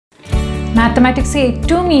Mathematics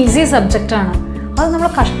ഏറ്റവും easy സബ്ജക്റ്റാണ്. അത് നമ്മൾ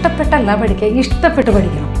കഷ്ടപ്പെട്ടല്ല പഠിക്കുക, ഇഷ്ടപ്പെട്ട്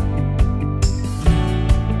പഠിക്കണം.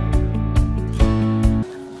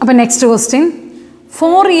 അപ്പോൾ next question.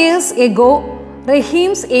 4 years ago,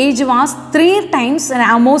 Rahim's age was 3 times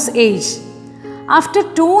Ramo's age. After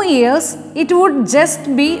 2 years, it would just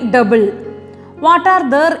be double. What are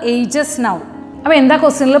their ages now? അപ്പോൾ എന്താ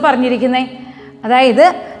ക്വസ്റ്റ്യനിൽ പറഞ്ഞിരിക്കുന്നത്? അതായത്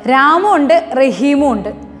രാമു ഉണ്ട്, റഹീമും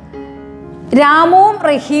ഉണ്ട്. രാമുവും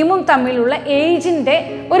റഹീമും തമ്മിലുള്ള ഏജിൻ്റെ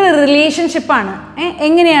ഒരു റിലേഷൻഷിപ്പാണ്.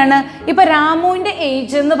 എങ്ങനെയാണ്? ഇപ്പോൾ രാമുവിൻ്റെ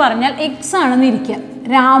ഏജ് എന്ന് പറഞ്ഞാൽ എക്സ് ആണെന്ന് ഇരിക്കുക.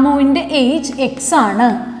 രാമുവിൻ്റെ ഏജ് എക്സ് ആണ്.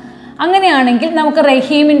 അങ്ങനെയാണെങ്കിൽ നമുക്ക്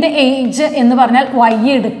റഹീമിൻ്റെ ഏജ് എന്ന് പറഞ്ഞാൽ വൈ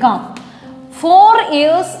എടുക്കാം. 4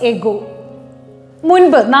 years ago,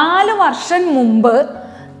 മുൻപ് 4 വർഷം മുമ്പ്,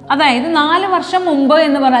 അതായത് 4 വർഷം മുമ്പ്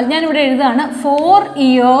എന്ന് പറഞ്ഞാൽ ഞാനിവിടെ എഴുതുകയാണ് 4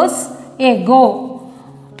 years ago.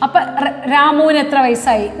 അപ്പം രാമുവിന് എത്ര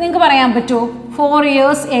വയസ്സായി നിങ്ങൾക്ക് പറയാൻ പറ്റുമോ? 4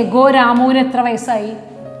 years ago രാമുവിന് എത്ര വയസ്സായി?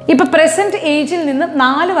 ഇപ്പം പ്രസൻറ്റ് ഏജിൽ നിന്ന്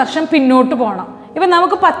 4 വർഷം പിന്നോട്ട് പോകണം. ഇപ്പം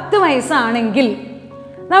നമുക്ക് 10 വയസ്സാണെങ്കിൽ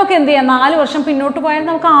നമുക്ക് എന്ത് ചെയ്യാം? 4 വർഷം പിന്നോട്ട് പോയാൽ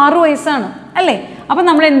നമുക്ക് 6 വയസ്സാണ് അല്ലേ? അപ്പം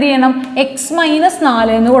നമ്മൾ എന്ത് ചെയ്യണം?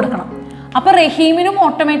 x-4 എന്ന് കൊടുക്കണം. അപ്പോൾ റഹീമിനും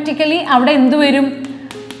ഓട്ടോമാറ്റിക്കലി അവിടെ എന്ത് വരും?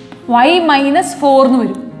 y-4 എന്ന്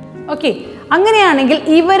വരും. ഓക്കെ, അങ്ങനെയാണെങ്കിൽ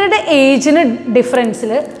ഇവരുടെ ഏജിന്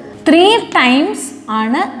ഡിഫറൻസിൽ 3 times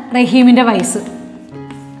ആണ് റഹീമിൻ്റെ വയസ്സ്.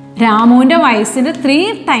 രാമുവിൻ്റെ വയസ്സിന്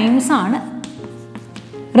 3 times ആണ്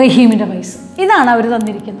റഹീമിൻ്റെ വയസ്സ്. ഇതാണ് അവർ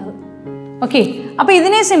തന്നിരിക്കുന്നത്. ഓക്കെ, അപ്പോൾ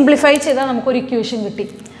ഇതിനെ സിംപ്ലിഫൈ ചെയ്താൽ നമുക്കൊരു ഇക്വേഷൻ കിട്ടി.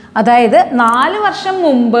 അതായത് 4 വർഷം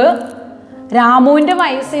മുമ്പ് രാമുവിൻ്റെ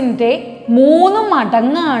വയസ്സിൻ്റെ 3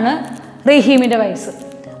 മടങ്ങാണ് റഹീമിൻ്റെ വയസ്സ്.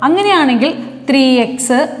 അങ്ങനെയാണെങ്കിൽ 3x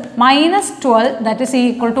 - 12 that is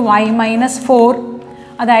equal to y-4.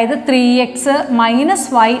 അതായത് 3x -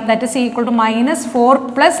 y that is equal to -4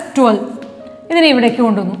 + 12. ഇതിനെ ഇവിടേക്ക്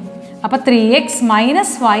കൊണ്ടുവന്നു. അപ്പോൾ 3x -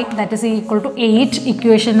 y that is equal to 8,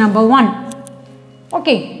 equation number 1.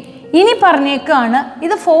 Okay, ഇനി പറഞ്ഞേക്കാണ്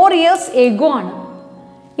ഇത് 4 years ago ആണ്.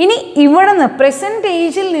 ഇനി ഇവിടെ നിന്ന് പ്രസൻറ്റ്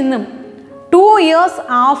ഏജിൽ നിന്നും 2 years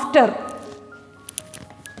ആഫ്റ്റർ,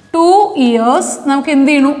 2 years നമുക്ക്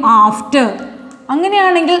എന്ത് ചെയ്യണു? ആഫ്റ്റർ.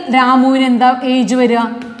 അങ്ങനെയാണെങ്കിൽ രാമുവിന് എന്താ ഏജ് വരിക?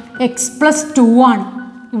 x+2 ആണ്.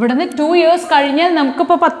 ഇവിടെ നിന്ന് 2 years കഴിഞ്ഞാൽ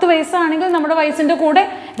നമുക്കിപ്പോൾ 10 വയസ്സാണെങ്കിൽ നമ്മുടെ വയസ്സിൻ്റെ കൂടെ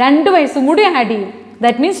 2 വയസ്സും കൂടി ആഡ് ചെയ്യും.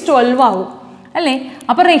 ദാറ്റ് മീൻസ് 12 ആവും അല്ലേ?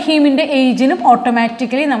 അപ്പോൾ റഹീമിൻ്റെ ഏജിനും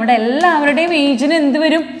ഓട്ടോമാറ്റിക്കലി നമ്മുടെ എല്ലാവരുടെയും ഏജിന് എന്ത്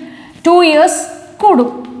വരും? 2 years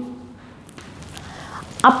കൂടും.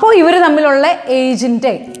 അപ്പോൾ ഇവർ തമ്മിലുള്ള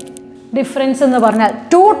ഏജിൻ്റെ ഡിഫറൻസ് എന്ന് പറഞ്ഞാൽ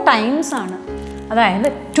 2 times ആണ്. അതായത്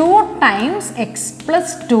 2 times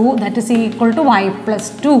x+2 that is equal to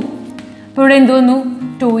y+2. അപ്പോൾ ഇവിടെ എന്ത് വന്നു?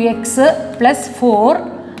 2x + 4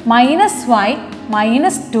 - y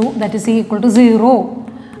 - 2 that is equal to 0.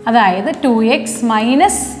 അതായത് 2x -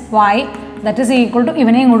 y that is equal to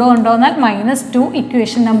ഇവനെ ഇങ്ങോട്ട് കൊണ്ടുവന്നാൽ -2,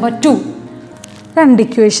 ഇക്വേഷൻ നമ്പർ 2. 2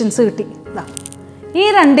 ഇക്വേഷൻസ് കിട്ടി. ഈ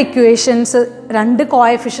 2 ഇക്വേഷൻസ് 2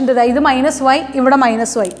 കോഎഫിഷ്യൻ്റ്, അതായത് ഇത് -y ഇവിടെ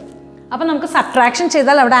 -y. അപ്പോൾ നമുക്ക് സബ്ട്രാക്ഷൻ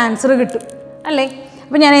ചെയ്താൽ അവിടെ ആൻസർ കിട്ടും അല്ലേ?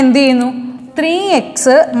 അപ്പോൾ ഞാൻ എന്ത് ചെയ്യുന്നു? 3x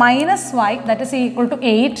 - y that is equal to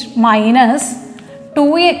 8 minus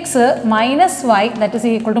 2x - y that is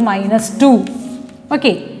equal to -2.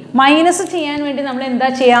 Okay, minus ചെയ്യാൻ വേണ്ടി നമ്മൾ എന്താ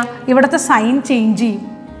ചെയ്യുക? ഇവിടുത്തെ സൈൻ ചേഞ്ച് ചെയ്യും,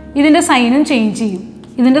 ഇതിൻ്റെ സൈനും ചേഞ്ച് ചെയ്യും,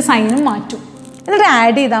 ഇതിൻ്റെ സൈനും മാറ്റും, എന്നിട്ട്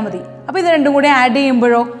ആഡ് ചെയ്താൽ മതി. അപ്പോൾ ഇത് രണ്ടും കൂടി ആഡ്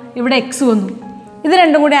ചെയ്യുമ്പോഴോ ഇവിടെ x വന്നു, ഇത്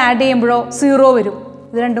രണ്ടും കൂടി ആഡ് ചെയ്യുമ്പോഴോ 0 വരും,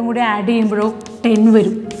 ഇത് രണ്ടും കൂടി ആഡ് ചെയ്യുമ്പോഴോ 10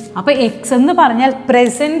 വരും. അപ്പോൾ x എന്ന് പറഞ്ഞാൽ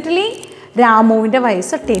പ്രസൻ്റ്ലി രാമുവിൻ്റെ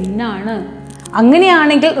വയസ്സ് 10 ആണ്.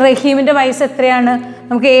 അങ്ങനെയാണെങ്കിൽ റഹീമിൻ്റെ വയസ്സ് എത്രയാണ്?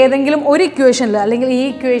 നമുക്ക് ഏതെങ്കിലും ഒരു ഇക്വേഷനിൽ അല്ലെങ്കിൽ ഈ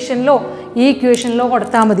ഇക്വേഷനിലോ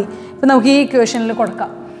കൊടുത്താൽ മതി. ഇപ്പോൾ നമുക്ക് ഈ ഇക്വേഷനിൽ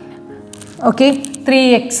കൊടുക്കാം. Okay,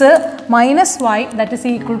 3x - y that is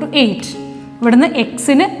equal to 8. ഇവിടുന്ന്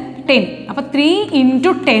എക്സിന് 10. അപ്പോൾ 3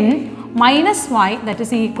 × 10 - y that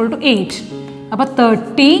is equal to 8. അപ്പോൾ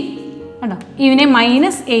 30 ഉണ്ടോ? ഇവനെ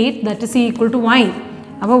 -8 that is equal to y.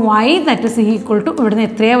 അപ്പോൾ y that is equal to ഇവിടുന്ന്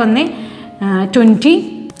എത്രയാണ് വന്നേ?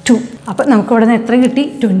 22. അപ്പോൾ നമുക്ക് ഇവിടുന്ന് എത്ര കിട്ടി?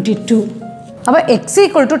 22. അപ്പോൾ x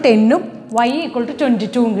 = 10ഉം y =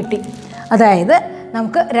 22ഉം കിട്ടി. അതായത്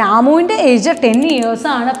നമുക്ക് രാമുവിൻ്റെ ഏജ് 10 years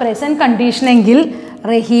ആണ് പ്രസൻറ്റ് കണ്ടീഷനെങ്കിൽ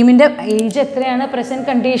റഹീമിൻ്റെ ഏജ് എത്രയാണ് പ്രസൻറ്റ്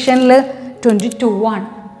കണ്ടീഷനിൽ? 22 ആണ്.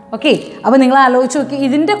 ഓക്കെ, അപ്പോൾ നിങ്ങൾ ആലോചിച്ച് നോക്കി,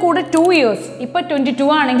 ഇതിൻ്റെ കൂടെ 2 years, ഇപ്പോൾ 22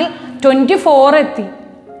 ആണെങ്കിൽ 24 എത്തി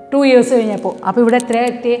 2 years കഴിഞ്ഞപ്പോൾ. അപ്പോൾ ഇവിടെ എത്രയാണ്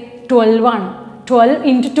എത്തിയത്? 12 ആണ്. 12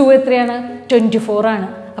 × 2 എത്രയാണ്? 24 ആണ്.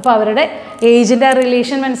 അപ്പോൾ അവരുടെ ഏജിൻ്റെ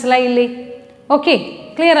റിലേഷൻ മനസ്സിലായില്ലേ? ഓക്കെ,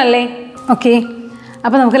 ക്ലിയർ അല്ലേ? ഓക്കെ,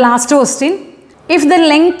 അപ്പോൾ നമുക്ക് last question. If the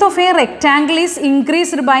length of a rectangle is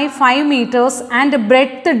increased by 5 meters and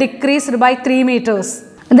breadth decreased by 3 meters,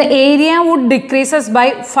 the area would decreases by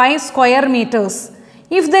 5 square meters.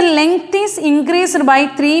 if the length is increased by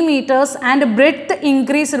 3 meters and breadth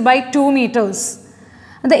increased by 2 meters,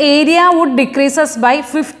 the area would decreases by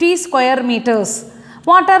 50 square meters.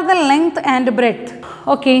 What are the length and breadth?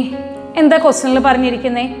 Okay, എന്താ ക്വസ്റ്റ്യനിൽ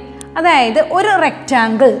പറഞ്ഞിരിക്കുന്നത്? അതായത് ഒരു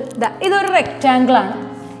rectangle, ഇതൊരു rectangle ആണ്.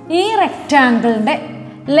 ഈ റെക്റ്റാങ്കിളിൻ്റെ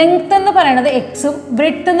length എന്ന് പറയുന്നത് എക്സും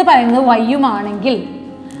ബ്രെഡ്ത്ത് എന്ന് പറയുന്നത് വൈയും ആണെങ്കിൽ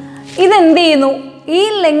ഇതെന്ത് ചെയ്യുന്നു? ഈ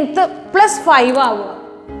ലെങ്ത് +5 ആവുക.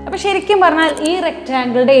 അപ്പോൾ ശരിക്കും പറഞ്ഞാൽ ഈ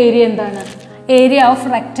റെക്റ്റാങ്കിളുടെ ഏരിയ എന്താണ്? Area of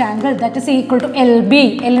rectangle that is equal to LB.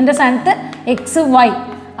 എല്ലിൻ്റെ സ്ഥാനത്ത് XY.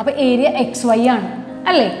 അപ്പോൾ ഏരിയ XY ആണ്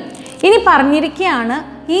അല്ലേ? ഇനി പറഞ്ഞിരിക്കുകയാണ്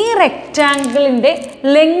ഈ റെക്റ്റാങ്കിളിൻ്റെ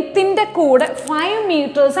ലെങ്ത്തിൻ്റെ കൂടെ 5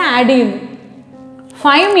 meters ആഡ് ചെയ്യുന്നു.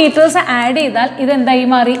 5 meters ആഡ് ചെയ്താൽ ഇതെന്തായി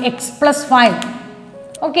മാറി? X+5.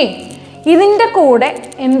 ഓക്കെ, ഇതിൻ്റെ കൂടെ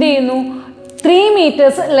എന്ത് ചെയ്യുന്നു? 3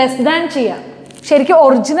 meters ലെസ് ദാൻ ചെയ്യാം. ശരിക്കും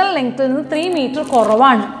ഒറിജിനൽ ലെങ്ത്തിൽ നിന്ന് 3 meter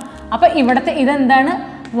കുറവാണ്. അപ്പോൾ ഇവിടുത്തെ ഇതെന്താണ്?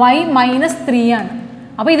 Y-3 ആണ്.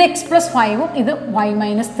 അപ്പോൾ ഇത് X+5ഉം ഇത്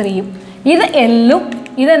Y-3ഉം. ഇത് എല്ലും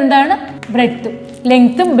ഇതെന്താണ്? ബ്രെഡ്ത്തും.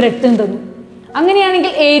 ലെങ്ത്തും ബ്രെഡ്ത്തും തന്നു.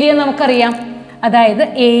 അങ്ങനെയാണെങ്കിൽ ഏരിയ നമുക്കറിയാം. അതായത്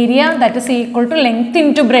area that is equal to length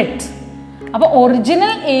into breadth. അപ്പോൾ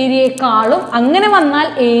ഒറിജിനൽ ഏരിയയെക്കാളും അങ്ങനെ വന്നാൽ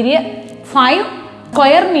ഏരിയ 5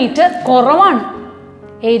 square meter കുറവാണ്.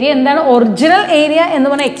 ഏരിയ എന്താണ്? ഒറിജിനൽ ഏരിയ എന്ന്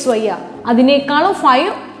പറഞ്ഞാൽ XY ആണ്. അതിനേക്കാളും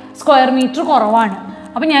 5 square meter കുറവാണ്.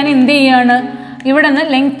 അപ്പോൾ ഞാൻ എന്ത് ചെയ്യാണ്? ഇവിടെ നിന്ന്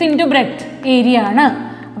ലെങ്ത് ഇൻറ്റു ബ്രെഡ്ത്ത് ഏരിയ ആണ്.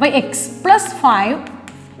 അപ്പോൾ X+5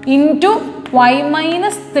 into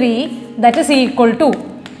Y-3 that is equal to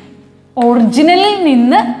ഒറിജിനലിൽ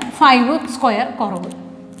നിന്ന് 5 square കുറവ്.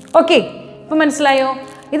 ഓക്കെ, ഇപ്പോൾ മനസ്സിലായോ?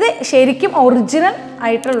 ഇത് ശരിക്കും ഒറിജിനൽ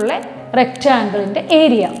ആയിട്ടുള്ള റെക്റ്റാങ്കിളിൻ്റെ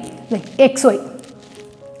ഏരിയ XY.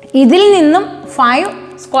 ഇതിൽ നിന്നും 5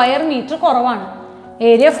 square meter കുറവാണ്.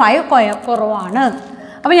 ഏരിയ 5 കുറവാണ്.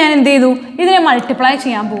 അപ്പോൾ ഞാൻ എന്ത് ചെയ്തു? ഇതിനെ മൾട്ടിപ്ലൈ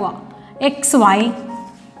ചെയ്യാൻ പോവാം. XY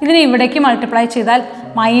ഇതിനെ ഇവിടേക്ക് മൾട്ടിപ്ലൈ ചെയ്താൽ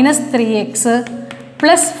 -3x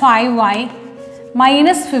 + 5y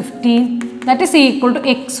 -15 that is equal to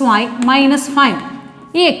XY -5.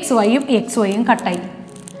 ഈ XYയും കട്ടായി.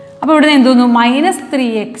 അപ്പോൾ ഇവിടെ നിന്ന് എന്തോന്നു?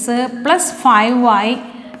 -3x + 5y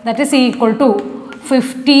that is equal to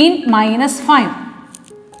 15 -5.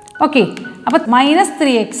 Okay, അപ്പോൾ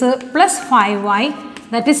 -3x + 5y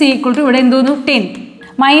that is equal to ഇവിടെ എന്തോന്നു? 10.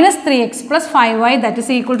 -3x + 5y that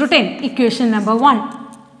is equal to 10. Equation number 1.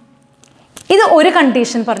 ഇത് ഒരു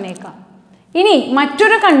കണ്ടീഷൻ പറഞ്ഞേക്കാം. ഇനി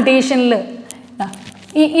മറ്റൊരു കണ്ടീഷനിൽ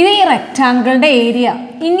ഇത് ഈ റെക്റ്റാങ്കിളിൻ്റെ ഏരിയ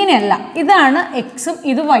ഇങ്ങനെയല്ല, ഇതാണ് എക്സും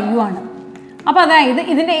ഇത് വൈയും ആണ്. അപ്പോൾ അതായത്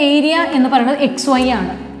ഇതിൻ്റെ ഏരിയ എന്ന് പറയുന്നത് XY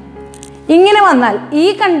ആണ്. ഇങ്ങനെ വന്നാൽ ഈ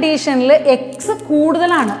കണ്ടീഷനിൽ എക്സ്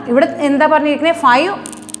കൂടുതലാണ്. ഇവിടെ എന്താ പറഞ്ഞിരിക്കുന്നത്? 5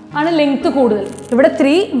 ആണ് ലെങ്ത്ത് കൂടുതൽ. ഇവിടെ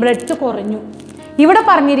 3 ബ്രെഡ്ത്ത് കുറഞ്ഞു. ഇവിടെ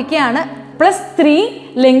പറഞ്ഞിരിക്കുകയാണ് +3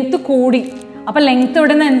 ലെങ്ത്ത് കൂടി. അപ്പോൾ ലെങ്ത്ത്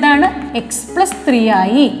ഇവിടെ നിന്ന് എന്താണ്? X+3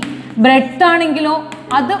 ആയി. ബ്രെഡ്ത്ത് ആണെങ്കിലോ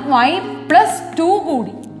അത് Y+2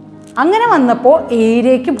 കൂടി. അങ്ങനെ വന്നപ്പോൾ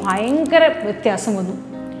ഏരിയയ്ക്ക് ഭയങ്കര വ്യത്യാസം വന്നു.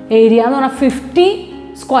 ഏരിയ എന്ന് പറഞ്ഞാൽ 50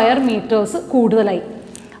 square meters കൂടുതലായി.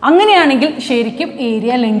 അങ്ങനെയാണെങ്കിൽ ശരിക്കും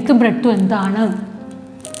ഏരിയ ലെങ്ത്തും ബ്രെഡ്ത്തും എന്താണ്?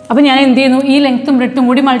 അപ്പോൾ ഞാൻ എന്ത് ചെയ്യുന്നു? ഈ ലെങ്ത്തും ബ്രെഡ്ത്തും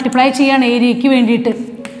കൂടി മൾട്ടിപ്ലൈ ചെയ്യാണ് ഏരിയയ്ക്ക് വേണ്ടിയിട്ട്.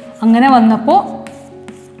 അങ്ങനെ വന്നപ്പോൾ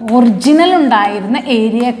ഒറിജിനൽ ഉണ്ടായിരുന്ന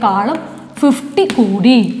ഏരിയയെക്കാളും 50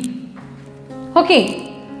 കൂടി. ഓക്കെ,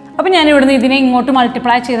 അപ്പോൾ ഞാൻ ഇവിടുന്ന് ഇതിനെ ഇങ്ങോട്ട്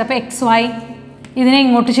മൾട്ടിപ്ലൈ ചെയ്തപ്പോൾ XY, ഇതിനെ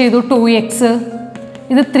ഇങ്ങോട്ട് ചെയ്തു 2x,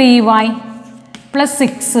 ഇത് 3y +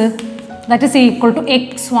 6 that is equal to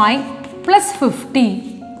XY + 50.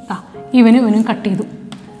 ഇവനും കട്ട് ചെയ്തു.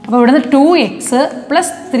 അപ്പോൾ ഇവിടുന്ന് 2x +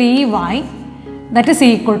 3y that is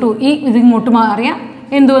equal to ഇത് ഇങ്ങോട്ട് മാറിയാൽ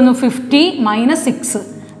എന്ത് വന്നു? 50 - 6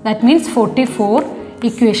 that means 44.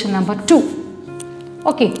 Equation number 2.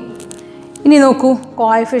 Okay, ഇനി നോക്കൂ,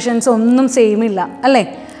 കോഎഫിഷ്യൻസ് ഒന്നും സെയിം ഇല്ല അല്ലേ?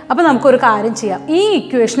 അപ്പോൾ നമുക്കൊരു കാര്യം ചെയ്യാം. ഈ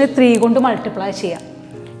ഇക്വേഷനെ 3 കൊണ്ട് മൾട്ടിപ്ലൈ ചെയ്യാം.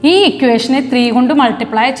 ഈ ഇക്വേഷനെ 3 കൊണ്ട്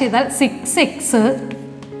മൾട്ടിപ്ലൈ ചെയ്താൽ 6x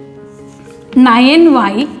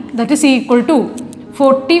 9y that is equal to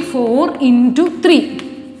 44 × 3.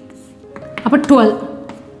 അപ്പോൾ 12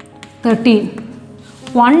 13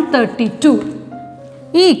 132.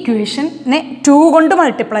 ഈ ഇക്വേഷനെ 2 കൊണ്ട്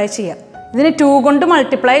മൾട്ടിപ്ലൈ ചെയ്യാം. ഇതിനെ 2 കൊണ്ട്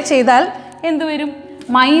മൾട്ടിപ്ലൈ ചെയ്താൽ എന്ത് വരും?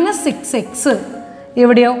 -6x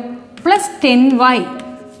എവിടെയോ +10y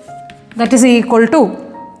that is equal to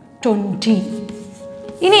 20.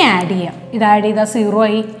 ഇനി ആഡ് ചെയ്യാം. ഇത് ആഡ് ചെയ്താൽ 0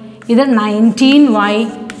 ആയി. ഇത് 19y,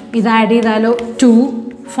 ഇത് ആഡ് ചെയ്താലോ 2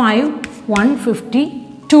 5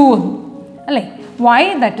 152 വന്നു അല്ലേ? y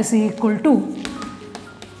that is equal to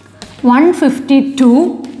 152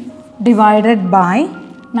 divided by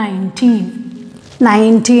 19.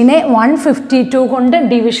 19നെ 152 കൊണ്ട്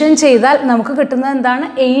ഡിവിഷൻ ചെയ്താൽ നമുക്ക് കിട്ടുന്നത് എന്താണ്?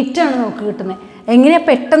 8 ആണ് നമുക്ക് കിട്ടുന്നത്. എങ്ങനെയാണ്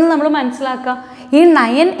പെട്ടെന്ന് നമ്മൾ മനസ്സിലാക്കുക? ഈ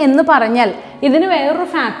 9 എന്ന് പറഞ്ഞാൽ ഇതിന് വേറൊരു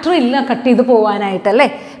ഫാക്ടർ ഇല്ല കട്ട് ചെയ്ത് പോകാനായിട്ടല്ലേ.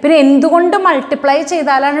 പിന്നെ എന്തുകൊണ്ട് മൾട്ടിപ്ലൈ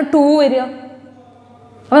ചെയ്താലാണ് 2 വരിക?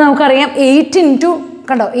 അപ്പോൾ നമുക്കറിയാം 8 ഇൻറ്റു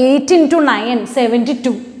കണ്ടോ 8 ഇൻറ്റു 9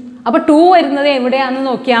 72. അപ്പോൾ 2 വരുന്നത് എവിടെയാണെന്ന്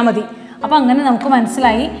നോക്കിയാൽ മതി. അപ്പോൾ അങ്ങനെ നമുക്ക്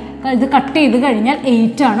മനസ്സിലായി ഇത് കട്ട് ചെയ്ത് കഴിഞ്ഞാൽ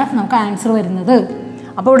 8 ആണ് നമുക്ക് ആൻസർ വരുന്നത്.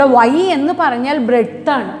 അപ്പോൾ ഇവിടെ y എന്ന് പറഞ്ഞാൽ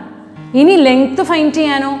ബ്രെഡ്ത്ത് ആണ്. ഇനി ലെങ്ത് ഫൈൻഡ്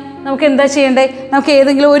ചെയ്യാനോ നമുക്ക് എന്താ ചെയ്യേണ്ടത്? നമുക്ക്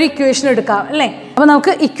ഏതെങ്കിലും ഒരു ഇക്വേഷൻ എടുക്കാം അല്ലേ. അപ്പോൾ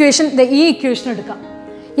നമുക്ക് ഇക്വേഷൻ ഈ ഇക്വേഷൻ എടുക്കാം.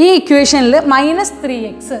 ഈ ഇക്വേഷനിൽ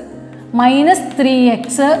 -3x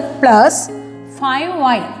plus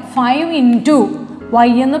 5y 5 into y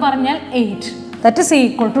എന്ന് പറഞ്ഞാൽ 8 that is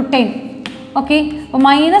equal to 10. Okay, അപ്പോൾ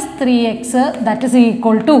 -3x that is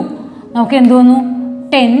equal to നമുക്ക് എന്ത് വന്നു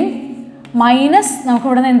 10 മൈനസ് നമുക്ക്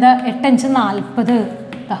ഇവിടെ നിന്ന് എന്താ 8 5 40.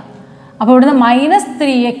 അപ്പോൾ ഇവിടുന്ന്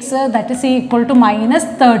 -3x that is equal to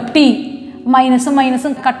 -30.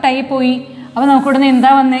 മൈനസും കട്ടായി പോയി. അപ്പോൾ നമുക്ക് ഇവിടെ നിന്ന്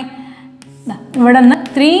എന്താ വന്നേ? ഇവിടെ നിന്ന്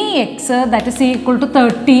 3x that is equal to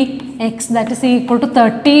 30, x that is equal to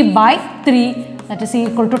 30/3 that is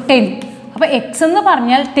equal to 10. അപ്പോൾ x എന്ന്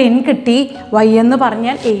പറഞ്ഞാൽ 10 കിട്ടി, y എന്ന്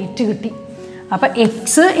പറഞ്ഞാൽ 8 കിട്ടി. അപ്പോൾ x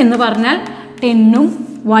എന്ന് പറഞ്ഞാൽ 10ഉം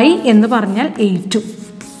y എന്ന് പറഞ്ഞാൽ 8ഉം.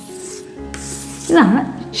 ഇതാണ്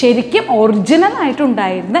ശരിക്കും ഒറിജിനൽ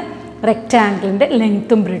ആയിട്ടുണ്ടായിരുന്ന റെക്റ്റാങ്കിളിൻ്റെ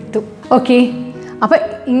ലെങ്ത്തും ബ്രെഡ്ത്തും. ഓക്കെ, അപ്പോൾ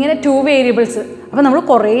ഇങ്ങനെ 2 വേരിയബിൾസ്. അപ്പോൾ നമ്മൾ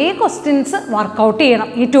കുറേ ക്വസ്റ്റ്യൻസ് വർക്കൗട്ട് ചെയ്യണം.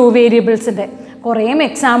 ഈ 2 വേരിയബിൾസിൻ്റെ കുറേ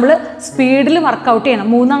എക്സാമ്പിൾ സ്പീഡിൽ വർക്കൗട്ട് ചെയ്യണം.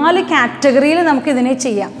 3-4 കാറ്റഗറിയിൽ നമുക്കിതിനെ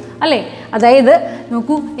ചെയ്യാം അല്ലേ. അതായത്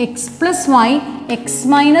നോക്കൂ, x plus Y X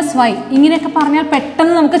minus Y ഇങ്ങനെയൊക്കെ പറഞ്ഞാൽ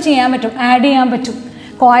പെട്ടെന്ന് നമുക്ക് ചെയ്യാൻ പറ്റും, ആഡ് ചെയ്യാൻ പറ്റും.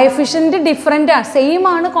 കോയഫിഷ്യൻ്റ് ഡിഫറെൻറ്റാണ്, സെയിം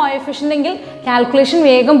ആണ് കോയഫിഷ്യൻ്റ് എങ്കിൽ കാൽക്കുലേഷൻ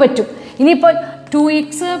വേഗം പറ്റും. ഇനിയിപ്പോൾ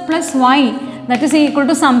 2x plus Y that is equal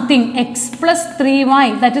to something, X plus 3y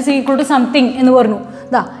that is equal to something എന്ന് പറഞ്ഞു.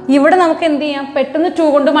 ഇതാ ഇവിടെ നമുക്ക് എന്ത് ചെയ്യാം, പെട്ടെന്ന് 2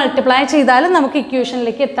 കൊണ്ട് മൾട്ടിപ്ലൈ ചെയ്താലും നമുക്ക്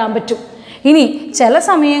ഇക്വേഷനിലേക്ക് എത്താൻ പറ്റും. ഇനി ചില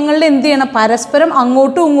സമയങ്ങളിൽ എന്ത് ചെയ്യണം, പരസ്പരം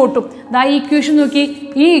അങ്ങോട്ടും ഇങ്ങോട്ടും. ഇതാ ഈ ഇക്വേഷൻ നോക്കി,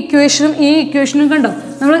 ഈ ഇക്വേഷനും കണ്ടോ,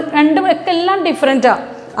 നമ്മൾ രണ്ടും ഒക്കെ എല്ലാം ഡിഫറെൻറ്റാണ്.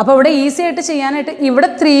 അപ്പോൾ ഇവിടെ ഈസി ആയിട്ട് ചെയ്യാനായിട്ട് ഇവിടെ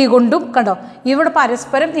 3 കൊണ്ടും കണ്ടോ, ഇവിടെ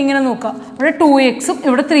പരസ്പരം ഇങ്ങനെ നോക്കുക, ഇവിടെ 2x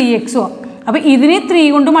ഇവിടെ 3x. അപ്പോൾ ഇതിനെ 3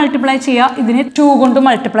 കൊണ്ട് മൾട്ടിപ്ലൈ ചെയ്യുക, ഇതിനെ 2 കൊണ്ട്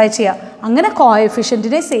മൾട്ടിപ്ലൈ ചെയ്യുക. അങ്ങനെ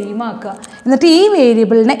കോഎഫിഷ്യൻറ്റിനെ സെയിം ആക്കുക. എന്നിട്ട് ഈ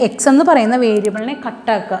വേരിയബിളിനെ x എന്ന് പറയുന്ന വേരിയബിളിനെ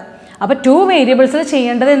കട്ടാക്കുക. അപ്പോൾ 2 വേരിയബിൾസിൽ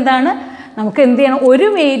ചെയ്യേണ്ടത് എന്താണ്, നമുക്ക് എന്ത് ചെയ്യണം, ഒരു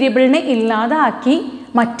വേരിയബിളിനെ ഇല്ലാതാക്കി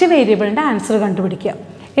മറ്റ് വേരിയബിളിൻ്റെ ആൻസർ കണ്ടുപിടിക്കുക.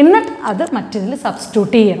 എന്നിട്ട് അത് മറ്റതിൽ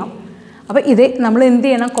സബ്സ്റ്റിറ്റ്യൂട്ട് ചെയ്യണം. അപ്പോൾ ഇത് നമ്മൾ എന്ത്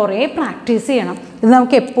ചെയ്യണം, കുറേ പ്രാക്ടീസ് ചെയ്യണം. ഇത്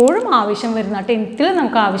നമുക്ക് എപ്പോഴും ആവശ്യം വരുന്ന 10th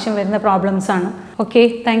നമുക്ക് ആവശ്യം വരുന്ന പ്രോബ്ലംസാണ്. Okay,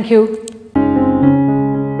 thank you.